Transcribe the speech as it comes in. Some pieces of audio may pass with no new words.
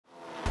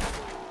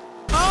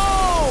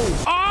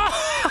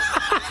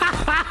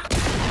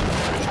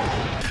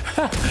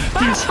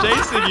He's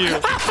chasing you.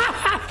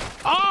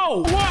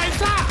 Oh, what is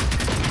that?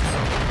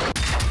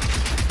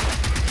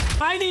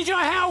 I need your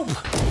help.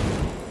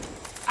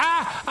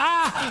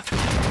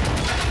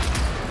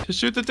 Just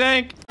shoot the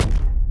tank.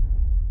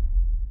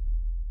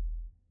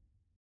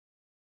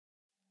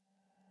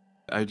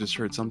 I just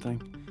heard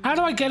something. How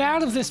do I get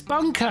out of this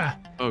bunker?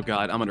 Oh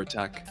God, I'm under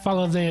attack.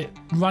 Follow the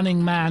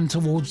running man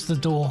towards the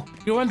door.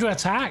 You're under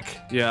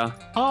attack? Yeah.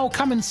 I'll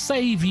come and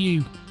save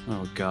you.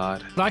 Oh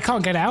God. But I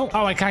can't get out?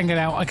 Oh, I can get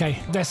out. Okay,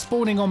 they're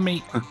spawning on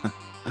me.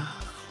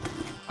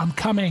 I'm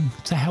coming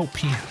to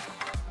help you.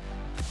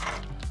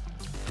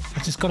 I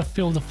just got to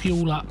fill the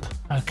fuel up.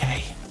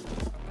 Okay.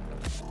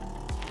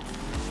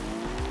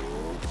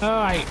 All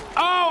right.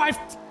 Oh, I've...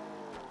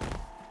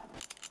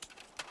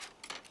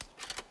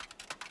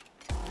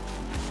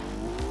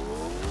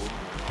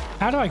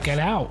 How do I get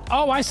out?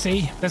 Oh, I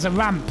see. There's a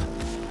ramp,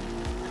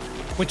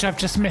 which I've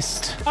just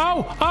missed.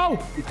 Oh!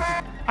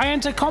 I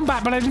entered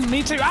combat, but I didn't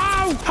need to.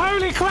 Oh!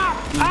 Holy crap!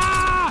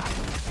 Ah!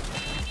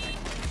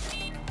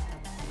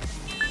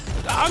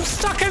 I'm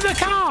stuck in the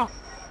car!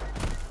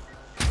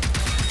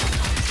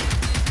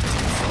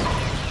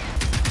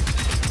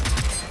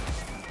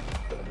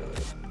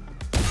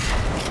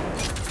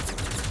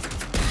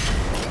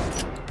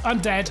 I'm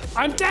dead.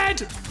 I'm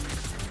dead!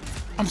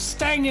 I'm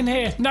staying in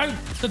here. No,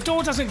 the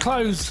door doesn't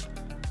close.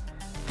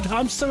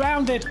 I'm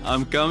surrounded.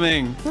 I'm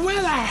coming. Where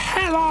the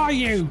hell are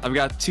you? I've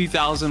got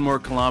 2,000 more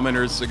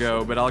kilometers to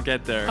go, but I'll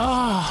get there.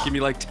 Oh. Give me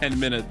like 10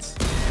 minutes.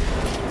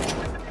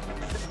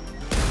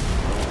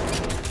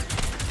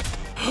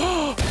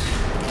 Oh,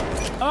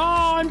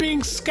 I'm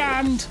being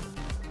scanned.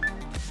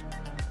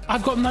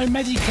 I've got no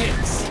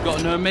medikits.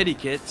 Got no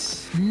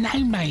medikits. No,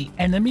 mate.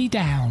 Enemy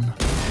down.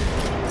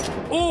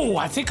 Oh,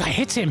 I think I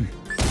hit him.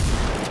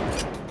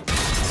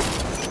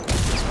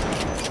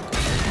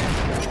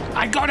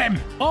 I got him.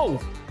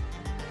 Oh.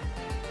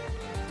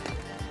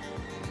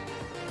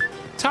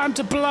 Time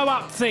to blow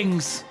up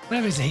things.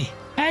 Where is he?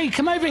 Hey,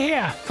 come over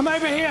here. Come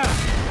over here.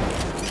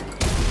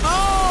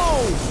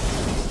 Oh!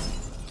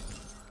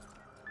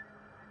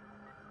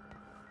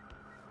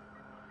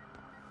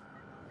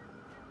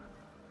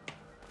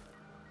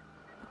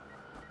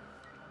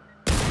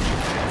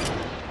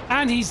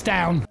 And he's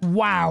down.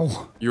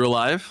 Wow. You're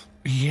alive?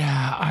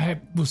 Yeah, I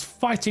was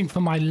fighting for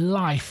my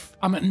life.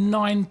 I'm at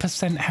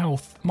 9%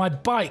 health. My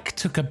bike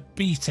took a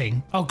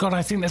beating. Oh God,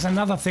 I think there's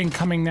another thing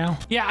coming now.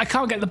 Yeah, I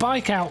can't get the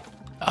bike out.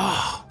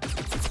 Oh.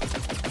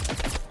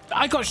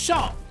 I got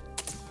shot.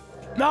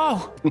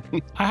 No.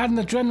 I had an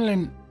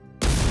adrenaline.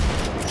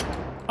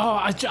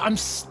 Oh, I'm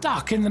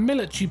stuck in the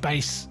military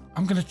base.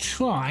 I'm going to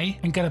try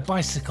and get a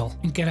bicycle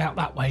and get out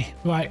that way.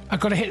 Right, I've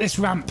got to hit this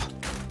ramp.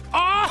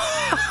 Oh!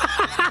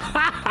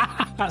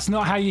 That's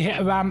not how you hit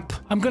a ramp.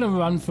 I'm going to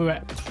run for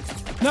it.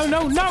 No,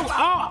 no, no.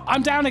 Oh,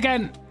 I'm down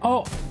again.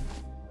 Oh,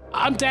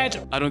 I'm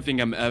dead. I don't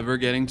think I'm ever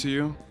getting to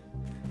you.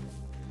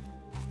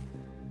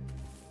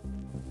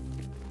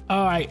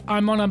 All right,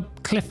 I'm on a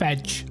cliff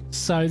edge,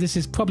 so this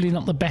is probably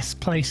not the best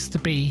place to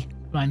be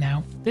right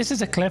now. This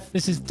is a cliff.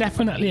 This is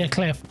definitely a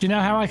cliff. Do you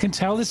know how I can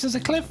tell this is a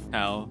cliff?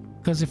 How?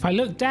 Because if I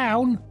look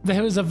down,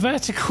 there is a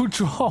vertical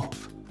drop.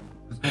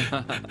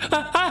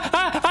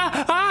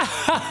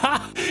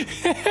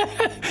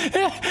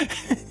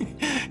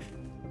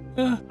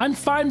 I'm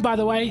fine, by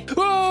the way.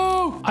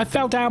 Whoa! I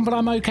fell down, but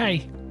I'm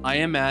okay. I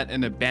am at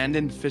an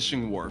abandoned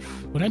fishing wharf.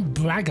 Well, don't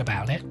brag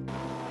about it.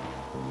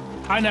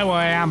 I know where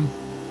I am.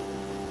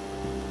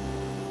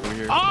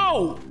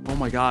 Oh! Oh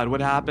my God,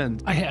 what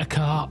happened? I hit a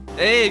car.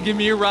 Hey, give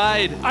me a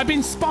ride. I've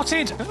been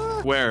spotted.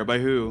 Where? By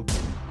who?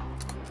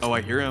 Oh,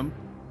 I hear him.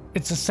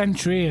 It's a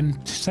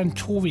Centurion.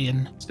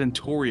 Centurion?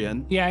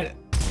 Yeah.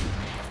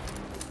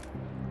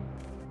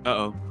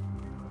 Uh-oh.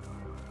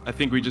 I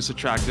think we just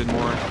attracted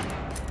more.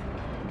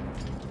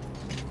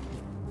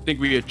 I think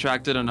we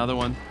attracted another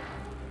one.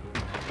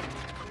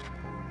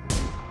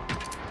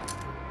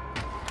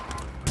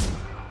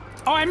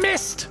 Oh, I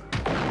missed!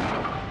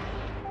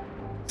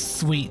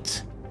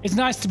 Sweet. It's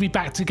nice to be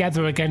back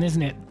together again,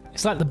 isn't it?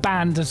 It's like the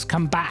band has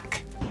come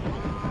back.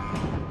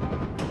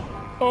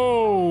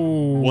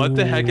 Oh. What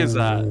the heck is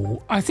that?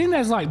 I think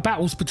there's like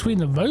battles between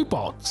the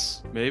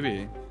robots.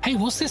 Maybe. Hey,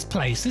 what's this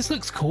place? This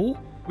looks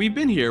cool. We've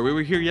been here. We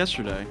were here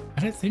yesterday.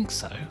 I don't think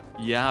so.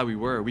 Yeah, we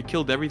were. We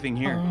killed everything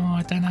here. Oh,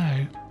 I don't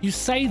know. You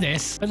say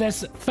this, but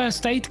there's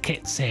first aid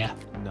kits here.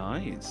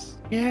 Nice.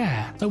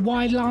 Yeah, so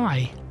why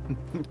lie?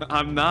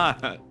 I'm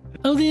not.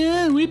 Oh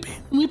yeah,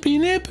 we've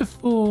been here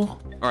before.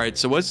 All right,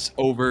 so what's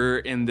over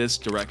in this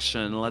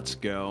direction? Let's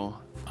go.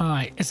 All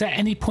right, is there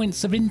any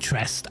points of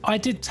interest? I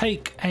did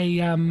take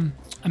a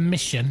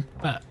mission,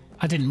 but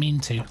I didn't mean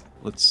to.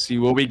 Let's see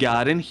what we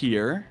got in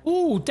here.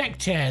 Ooh, deck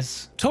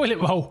chairs. Toilet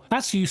roll.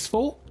 That's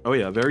useful. Oh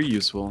yeah, very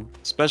useful,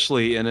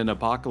 especially in an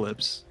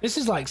apocalypse. This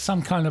is like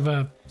some kind of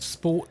a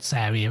sports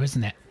area,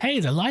 isn't it? Hey,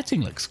 the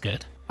lighting looks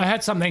good. I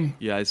heard something.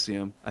 Yeah, I see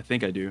him. I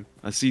think I do.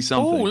 I see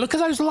something. Oh, look at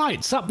those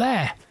lights up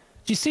there.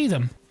 Do you see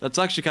them? That's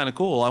actually kind of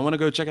cool. I want to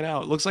go check it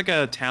out. It looks like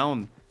a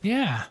town.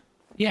 Yeah.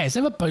 Yeah, is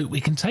there a boat we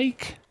can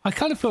take? I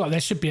kind of feel like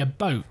there should be a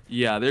boat.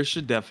 Yeah, there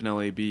should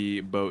definitely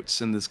be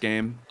boats in this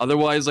game.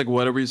 Otherwise, like,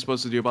 what are we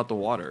supposed to do about the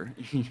water?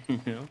 You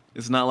know?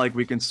 It's not like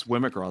we can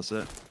swim across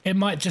it. It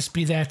might just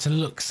be there to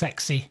look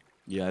sexy.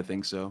 Yeah, I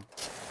think so.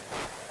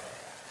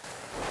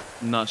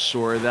 Not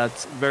sure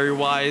that's very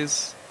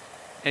wise.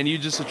 And you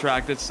just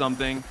attracted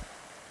something.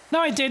 No,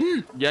 I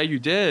didn't. Yeah, you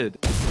did.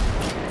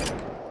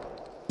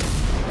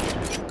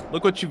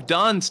 Look what you've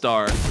done,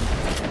 Star.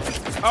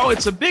 Oh,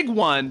 it's a big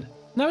one.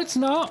 No, it's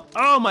not.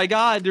 Oh my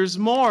God, there's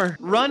more.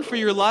 Run for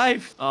your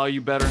life. Oh,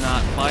 you better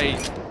not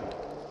fight.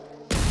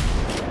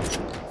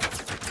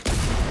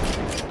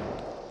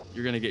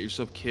 You're gonna get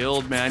yourself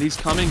killed, man. He's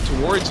coming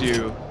towards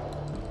you.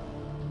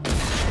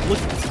 Look.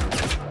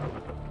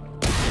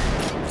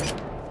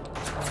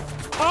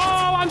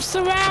 Oh, I'm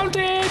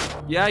surrounded.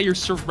 Yeah, you're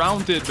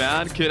surrounded,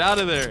 man. Get out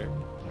of there.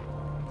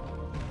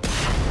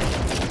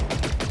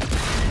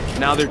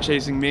 Now they're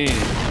chasing me.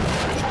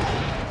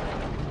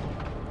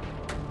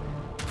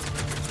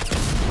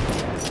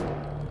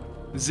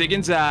 Zig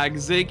and zag,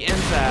 zig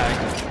and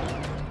zag.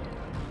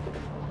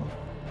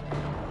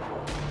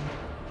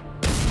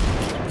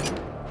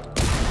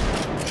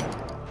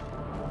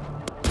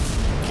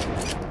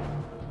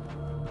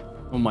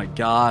 Oh my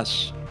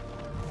gosh.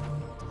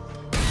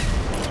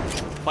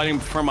 Fighting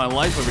for my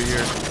life over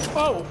here.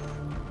 Oh.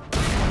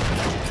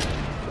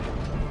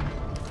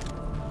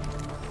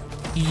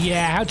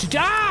 Yeah, how'd you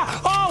die?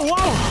 Oh, whoa.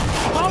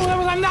 Oh, there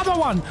was another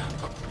one.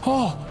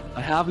 Oh.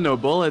 I have no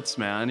bullets,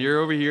 man. You're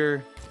over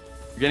here.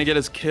 You're gonna get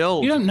us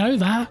killed. You don't know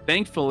that.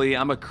 Thankfully,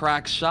 I'm a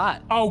crack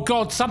shot. Oh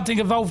God, something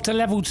evolved to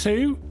level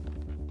 2?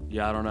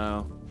 Yeah, I don't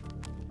know.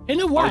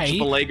 In a way,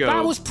 Archipelago.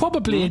 that was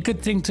probably a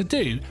good thing to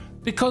do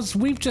because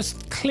we've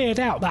just cleared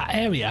out that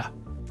area.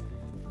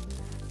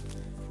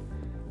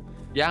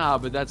 Yeah,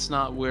 but that's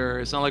not where,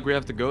 it's not like we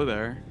have to go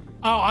there.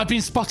 Oh, I've been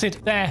spotted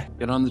there.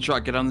 Get on the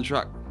truck, get on the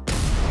truck.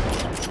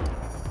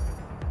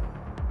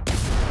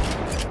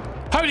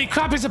 Holy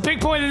crap, it's a big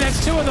boy and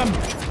there's 2 of them.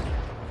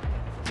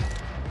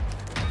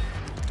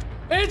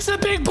 It's a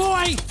big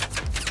boy!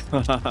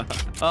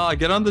 Oh,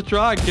 get on the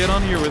truck. Get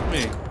on here with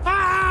me.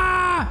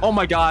 Ah! Oh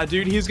my God,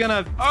 dude, he's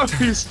gonna... Oh,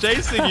 he's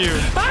chasing you.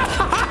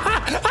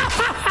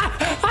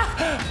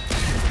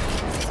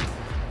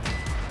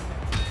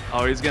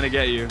 Oh, he's gonna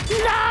get you.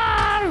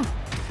 No!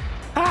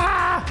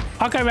 Ah!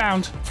 I'll go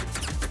round.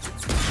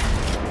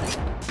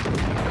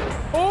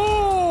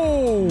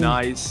 Oh!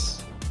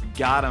 Nice.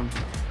 Got him.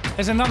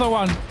 There's another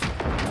one.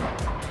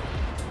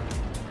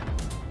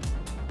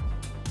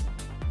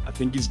 I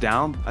think he's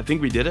down. I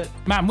think we did it.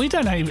 Man, we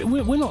don't know.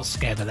 We're not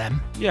scared of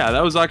them. Yeah,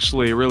 that was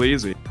actually really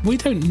easy. We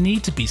don't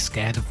need to be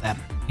scared of them,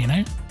 you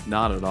know?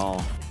 Not at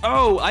all.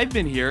 Oh, I've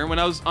been here when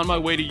I was on my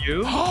way to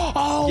you.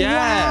 Oh, Yeah.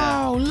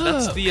 wow, look.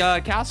 That's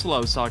the castle I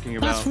was talking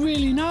about. That's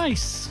really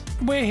nice.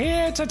 We're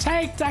here to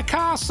take the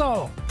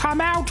castle. Come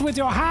out with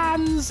your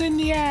hands in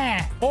the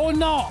air. Or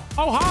not.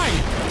 Oh, hi.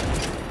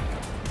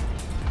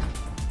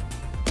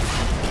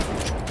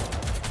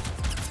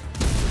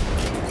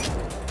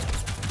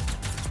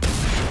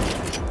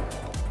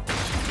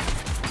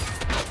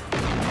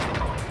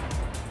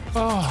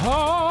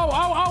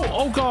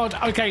 Oh, God.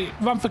 Okay,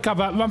 run for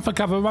cover, run for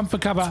cover, run for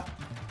cover.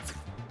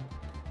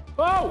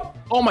 Oh!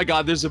 Oh my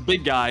God, there's a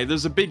big guy.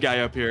 There's a big guy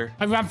up here.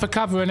 I ran for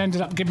cover and ended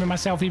up giving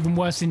myself even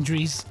worse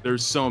injuries.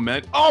 There's so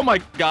many. Oh my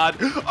God.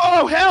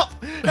 Oh, help!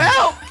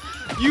 Help!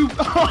 You.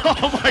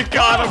 Oh my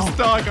God, I'm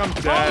stuck. I'm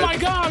dead. Oh my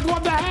God,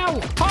 what the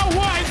hell? Oh,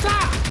 what is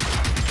that?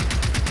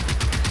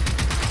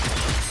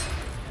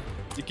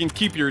 You can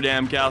keep your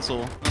damn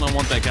castle. I don't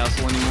want that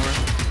castle anymore.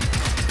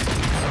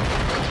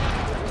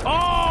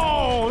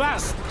 Oh,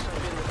 that's...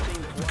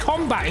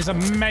 Combat is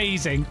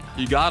amazing.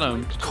 You got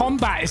him.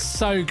 Combat is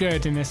so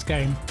good in this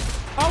game.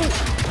 Oh!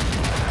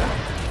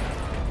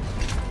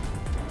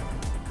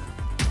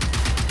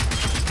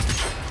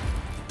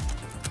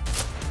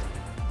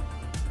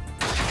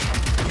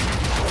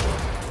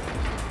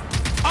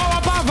 Oh,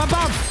 above,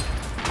 above!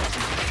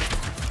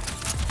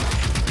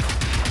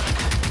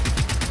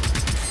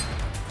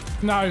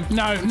 No,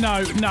 no,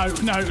 no, no,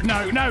 no,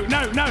 no, no,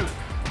 no, no!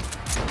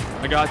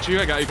 I got you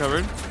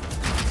covered.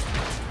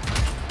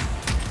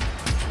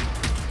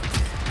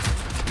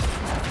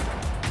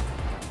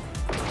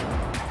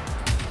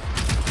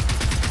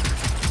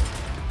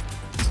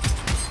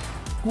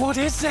 What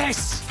is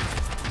this?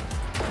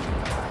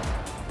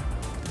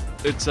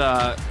 It's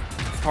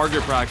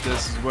target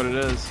practice is what it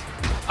is.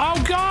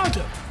 Oh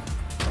God!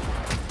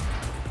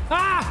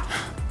 Ah!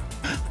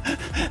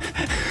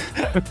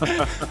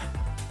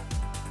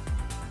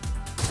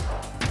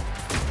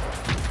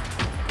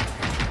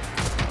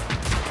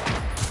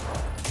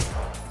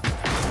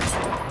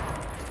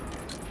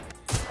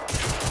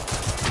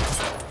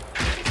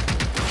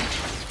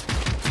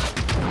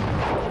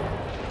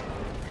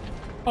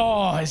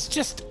 Oh,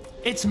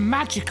 it's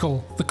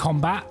magical, the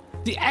combat.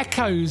 The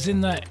echoes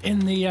in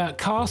the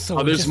castle.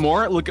 Oh, there's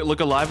more. Look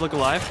alive. Look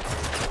alive.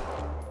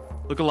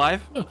 Look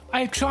alive.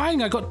 I'm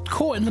trying. I got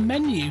caught in the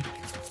menu.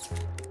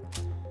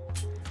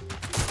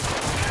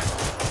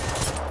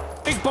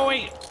 Big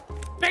boy.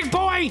 Big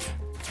boy.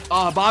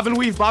 Bob and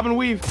weave, bob and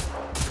weave.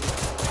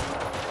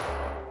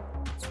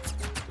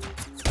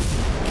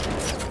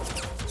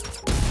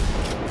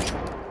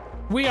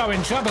 We are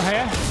in trouble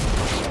here.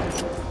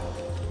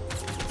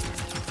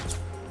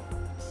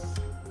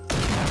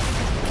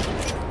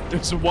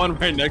 There's one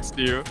right next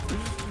to you.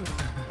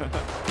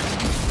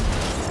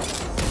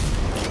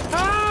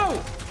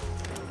 Oh!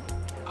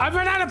 I've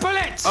run out of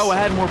bullets! Oh, I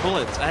had more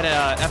bullets. I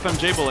had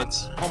FMJ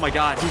bullets. Oh my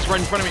god, he's right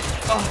in front of me.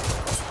 Oh.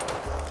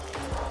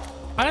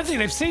 I don't think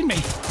they've seen me.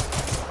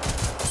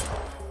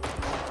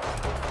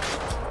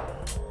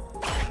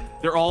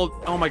 They're all,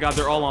 oh my god,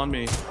 they're all on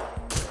me.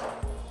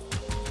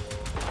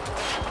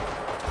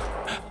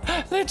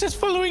 They're just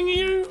following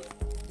you.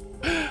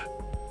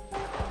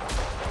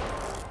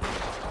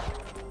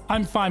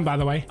 I'm fine, by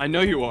the way. I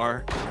know you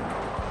are.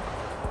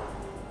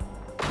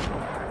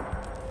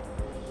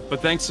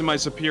 But thanks to my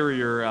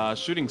superior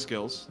shooting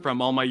skills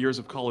from all my years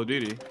of Call of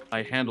Duty,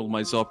 I handled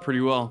myself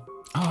pretty well.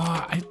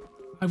 Oh,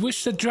 I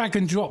wish the drag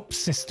and drop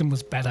system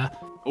was better.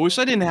 I wish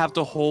I didn't have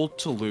to hold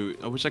to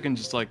loot. I wish I can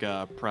just like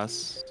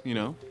press, you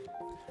know?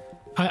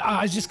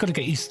 I just got to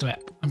get used to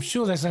it. I'm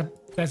sure there's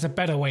a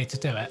better way to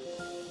do it.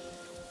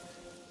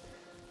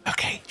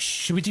 Okay,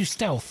 should we do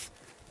stealth?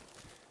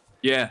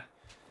 Yeah.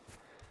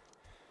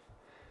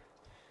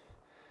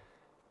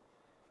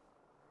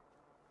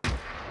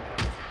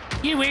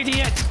 You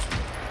idiot!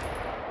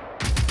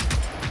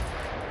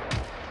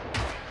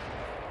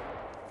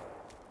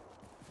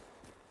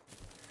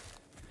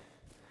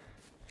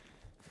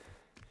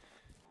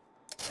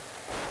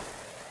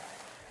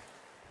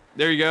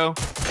 There you go.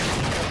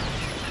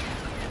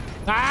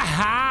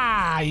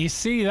 Aha! You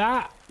see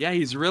that? Yeah,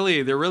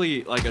 they're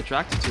really like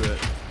attracted to it.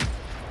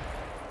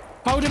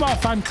 Hold him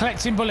off, I'm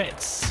collecting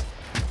bullets.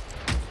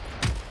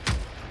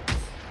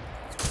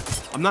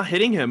 I'm not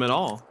hitting him at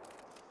all.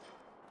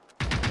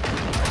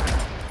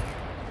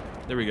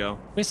 There we go.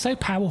 We're so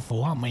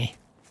powerful, aren't we?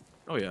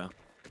 Oh yeah.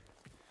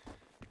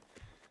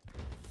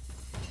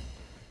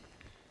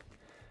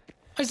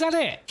 Is that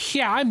it?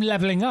 Yeah, I'm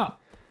leveling up,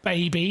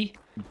 baby.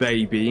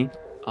 Baby.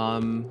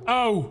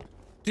 Oh,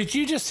 did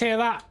you just hear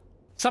that?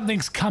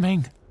 Something's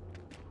coming.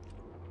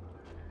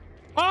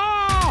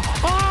 Oh!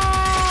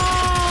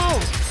 Oh!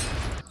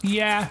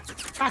 Yeah,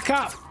 back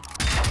up.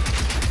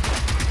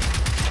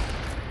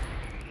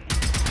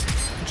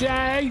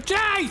 Jay!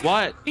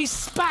 What? He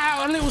spat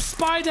out a little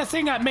spider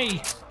thing at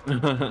me.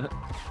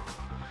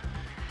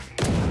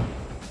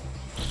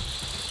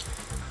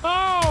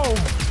 Oh!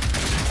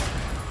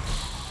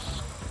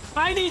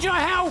 I need your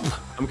help.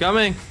 I'm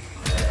coming.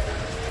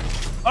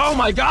 Oh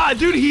my god,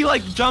 dude, he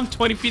like jumped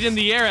 20 feet in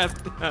the air.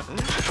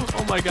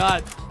 Oh my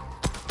god.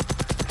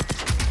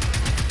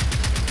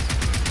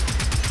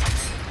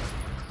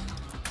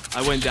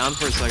 I went down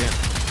for a second.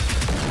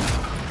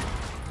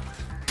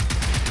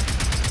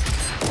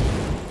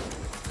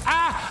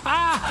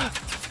 Ah!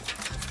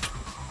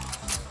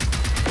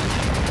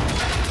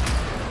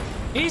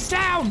 He's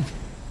down!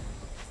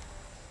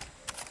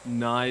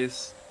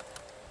 Nice.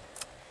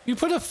 You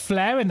put a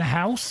flare in the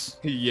house?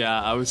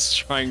 Yeah, I was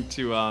trying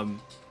to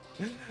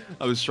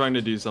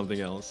do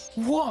something else.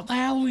 What the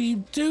hell were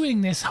you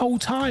doing this whole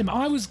time?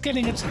 I was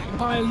getting attacked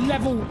by a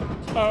level...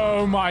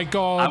 Oh my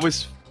god. I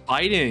was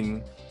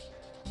fighting.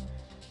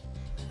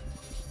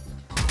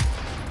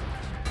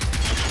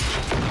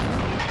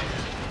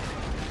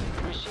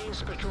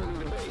 Machines patrolling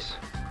the base.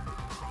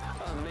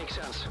 Makes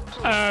sense.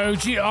 Oh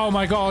gee, oh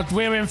my god,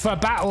 we're in for a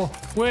battle.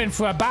 We're in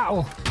for a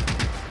battle.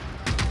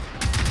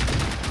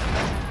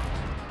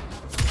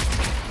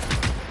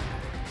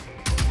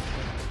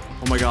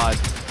 Oh my god.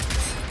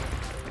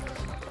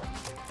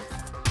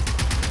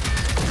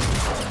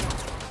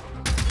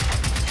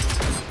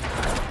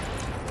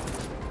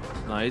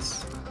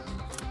 Nice.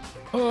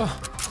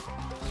 Oh,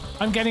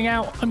 I'm getting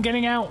out. I'm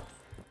getting out.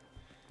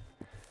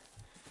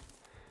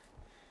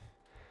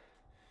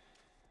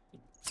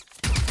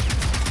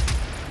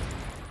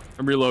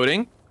 I'm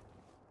reloading.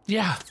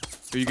 Yeah.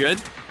 Are you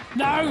good?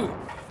 No.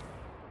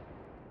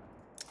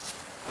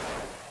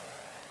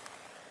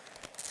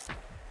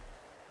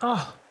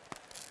 Oh.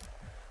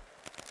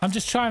 I'm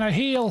just trying to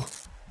heal.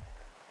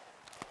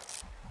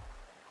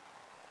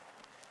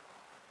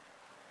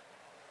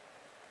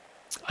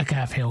 Okay,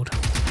 I've healed.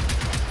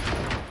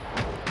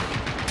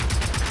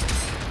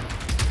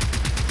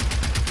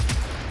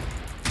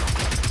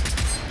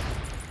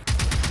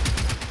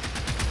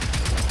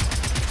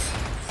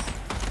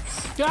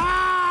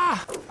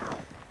 Ah!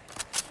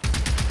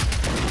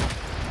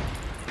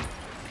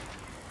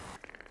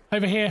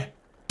 Over here.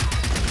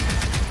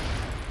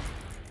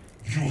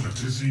 You're the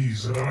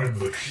disease and I'm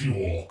the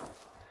cure.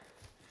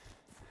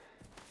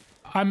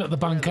 I'm at the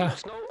bunker.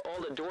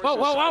 Whoa,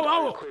 whoa, whoa,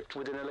 whoa!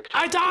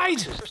 I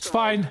died! It's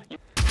fine.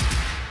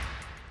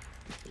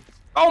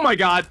 Oh my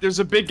god, there's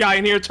a big guy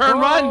in here. Turn,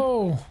 run!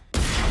 Whoa.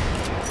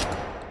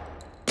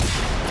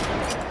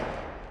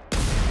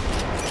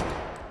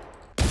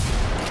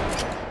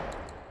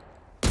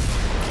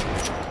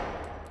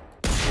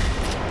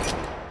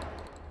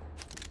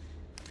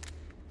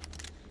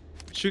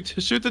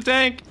 Shoot the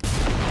tank.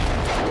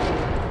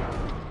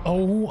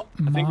 Oh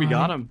my. I think we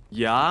got him.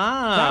 Yeah.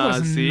 That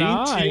was see?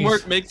 nice.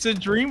 Teamwork makes the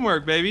dream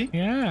work, baby.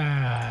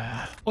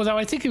 Yeah. Although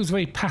I think he was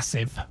very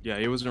passive. Yeah,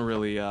 he wasn't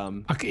really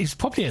Okay, he's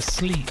probably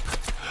asleep.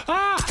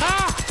 Ah!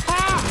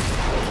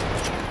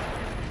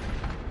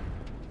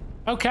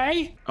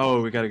 Okay.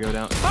 Oh, we gotta go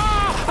down.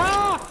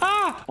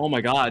 Ah! Oh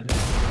my god.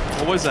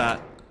 What was that?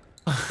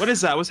 What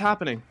is that? What's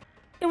happening?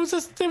 It was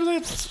a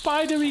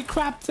spidery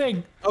crab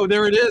thing. Oh,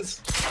 there it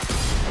is.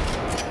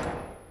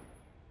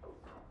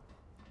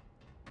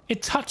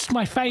 It touched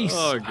my face.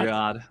 Oh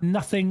god.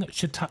 Nothing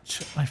should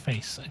touch my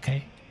face,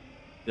 okay?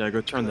 Yeah,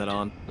 go turn that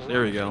on.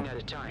 There we go.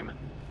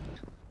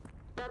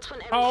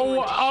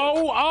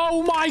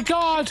 Oh my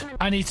god!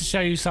 I need to show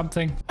you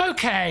something.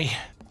 Okay.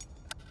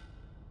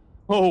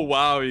 Oh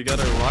wow, you got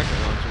a rocket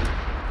launcher.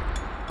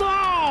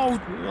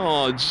 Oh!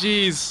 Oh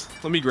jeez.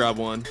 Let me grab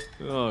one.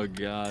 Oh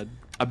god.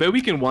 I bet we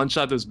can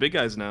one-shot those big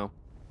guys now.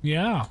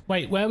 Yeah.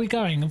 Wait, where are we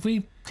going? Have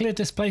we cleared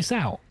this place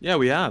out? Yeah,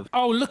 we have.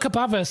 Oh, look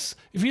above us.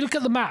 If you look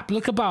at the map,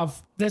 look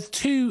above. There's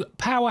two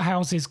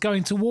powerhouses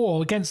going to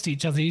war against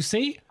each other, you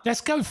see?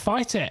 Let's go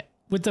fight it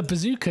with the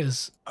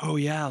bazookas. Oh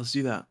yeah, let's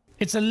do that.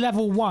 It's a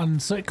level 1,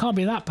 so it can't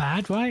be that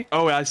bad, right?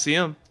 Oh, I see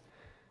him.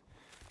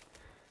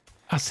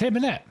 That's him,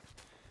 innit?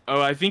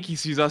 Oh, I think he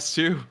sees us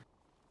too.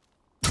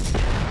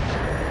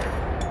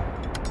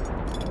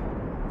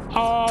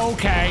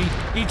 Okay.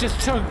 He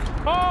just took...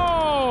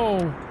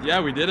 Oh!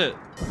 Yeah, we did it.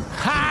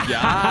 Ha!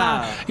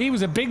 Yeah. He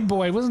was a big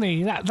boy, wasn't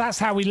he? That's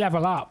how we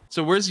level up.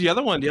 So where's the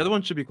other one? The other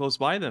one should be close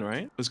by then,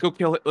 right? Let's go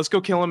kill it. Let's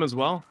go kill him as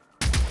well.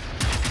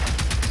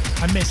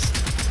 I missed.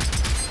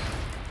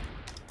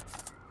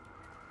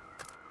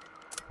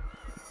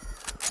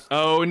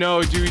 Oh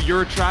no, dude,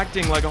 you're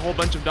attracting like a whole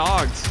bunch of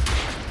dogs.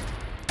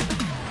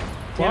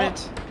 Damn What?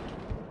 it.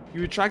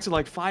 You attracted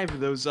like 5 of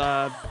those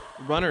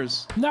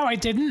runners. No, I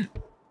didn't.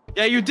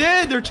 Yeah, you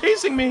did. They're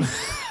chasing me.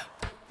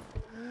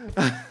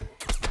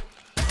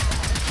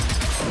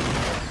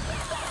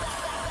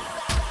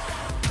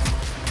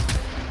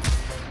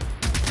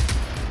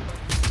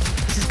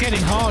 This is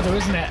getting harder,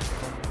 isn't it?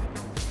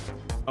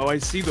 Oh, I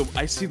see the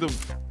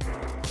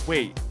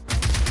wait.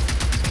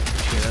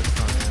 Okay, that's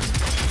not him.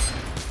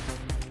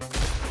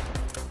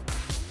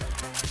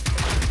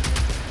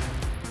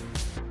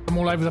 I'm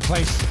all over the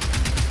place.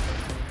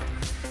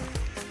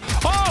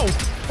 Oh!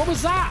 What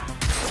was that?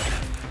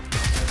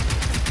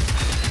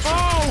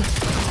 Oh!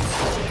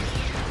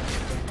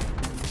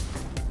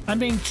 I'm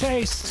being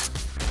chased.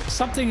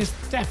 Something is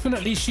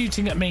definitely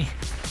shooting at me.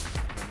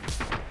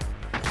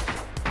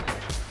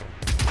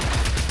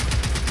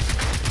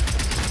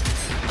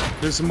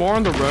 There's more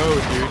on the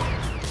road, dude.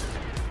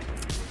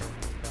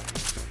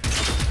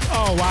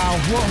 Oh wow,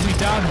 what have we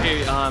done?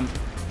 Hey,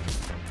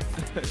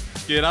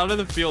 get out of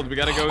the field. We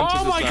gotta go into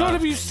Oh this, my god,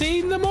 have you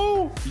seen them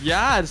all?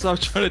 Yeah, that's what I'm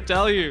trying to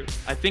tell you.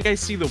 I think I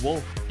see the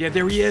wolf. Yeah,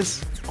 there he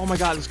is. Oh my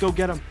god, let's go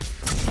get him.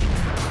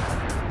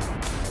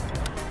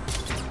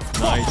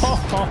 Nice.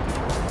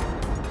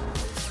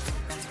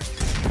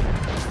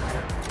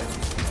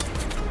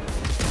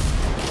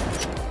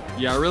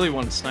 Yeah, I really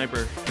want a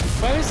sniper.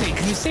 Where is he?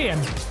 Can you see him?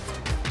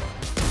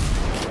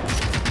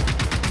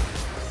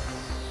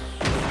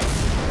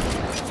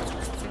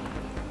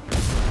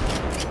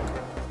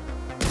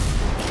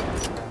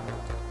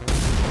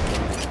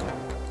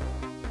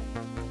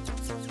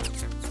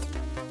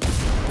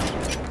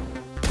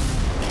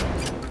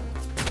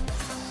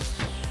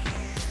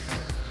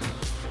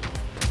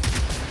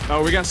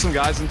 Oh, we got some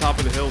guys on top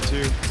of the hill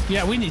too.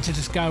 Yeah, we need to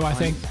just go, I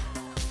think.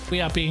 We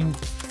are being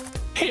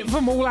hit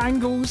from all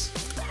angles.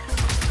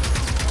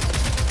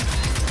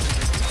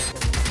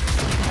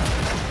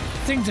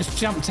 Thing just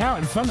jumped out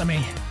in front of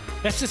me.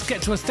 Let's just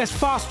get to us. Let's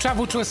fast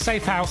travel to a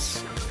safe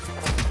house.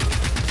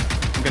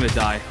 I'm gonna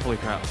die. Holy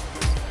crap.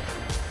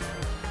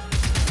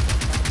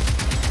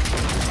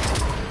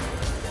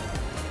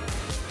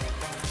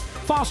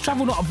 Fast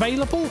travel not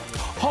available?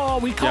 Oh,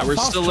 we can't. Yeah, we're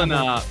fast still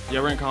travel.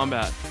 we're in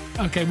combat.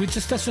 Okay,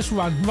 let's just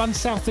run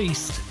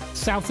southeast.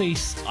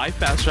 Southeast. I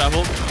fast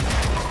traveled.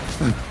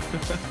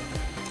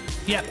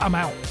 Yep, I'm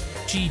out.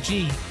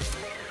 GG.